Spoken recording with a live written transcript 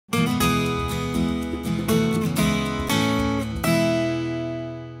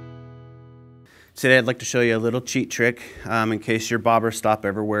Today I'd like to show you a little cheat trick in case your bobber stop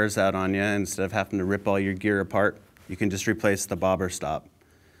ever wears out on you. Instead of having to rip all your gear apart, you can just replace the bobber stop.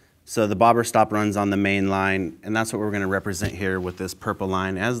 So the bobber stop runs on the main line, and that's what we're going to represent here with this purple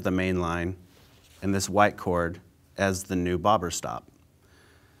line as the main line and this white cord as the new bobber stop.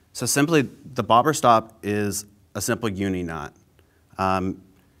 So simply, the bobber stop is a simple uni knot. The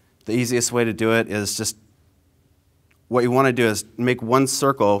easiest way to do it is just, what you want to do is make one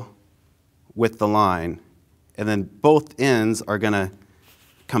circle with the line, and then both ends are going to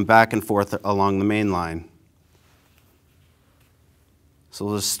come back and forth along the main line. So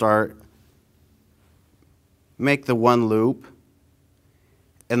we'll just start, make the one loop,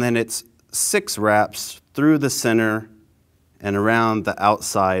 and then it's 6 wraps through the center and around the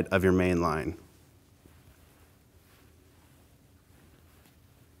outside of your main line.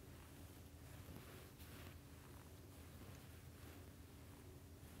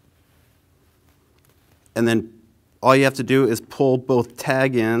 And then all you have to do is pull both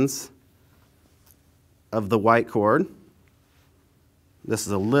tag ends of the white cord. This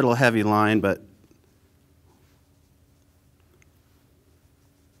is a little heavy line, but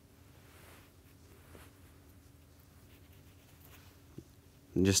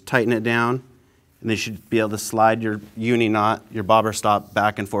and just tighten it down, and then you should be able to slide your uni knot, your bobber stop,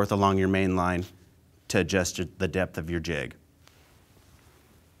 back and forth along your main line to adjust the depth of your jig.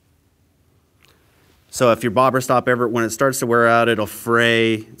 So if your bobber stop ever, when it starts to wear out, it'll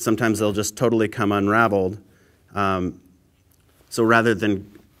fray. Sometimes they'll just totally come unraveled. So rather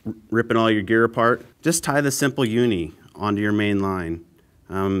than ripping all your gear apart, just tie the simple uni onto your main line.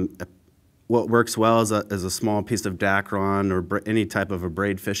 What works well is a small piece of Dacron or any type of a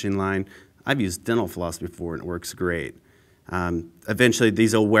braid fishing line. I've used dental floss before and it works great. Eventually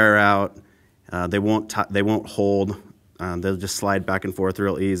these will wear out. They won't hold. They'll just slide back and forth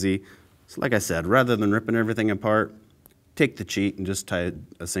real easy. So like I said, rather than ripping everything apart, take the cheat and just tie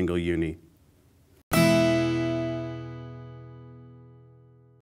a single uni.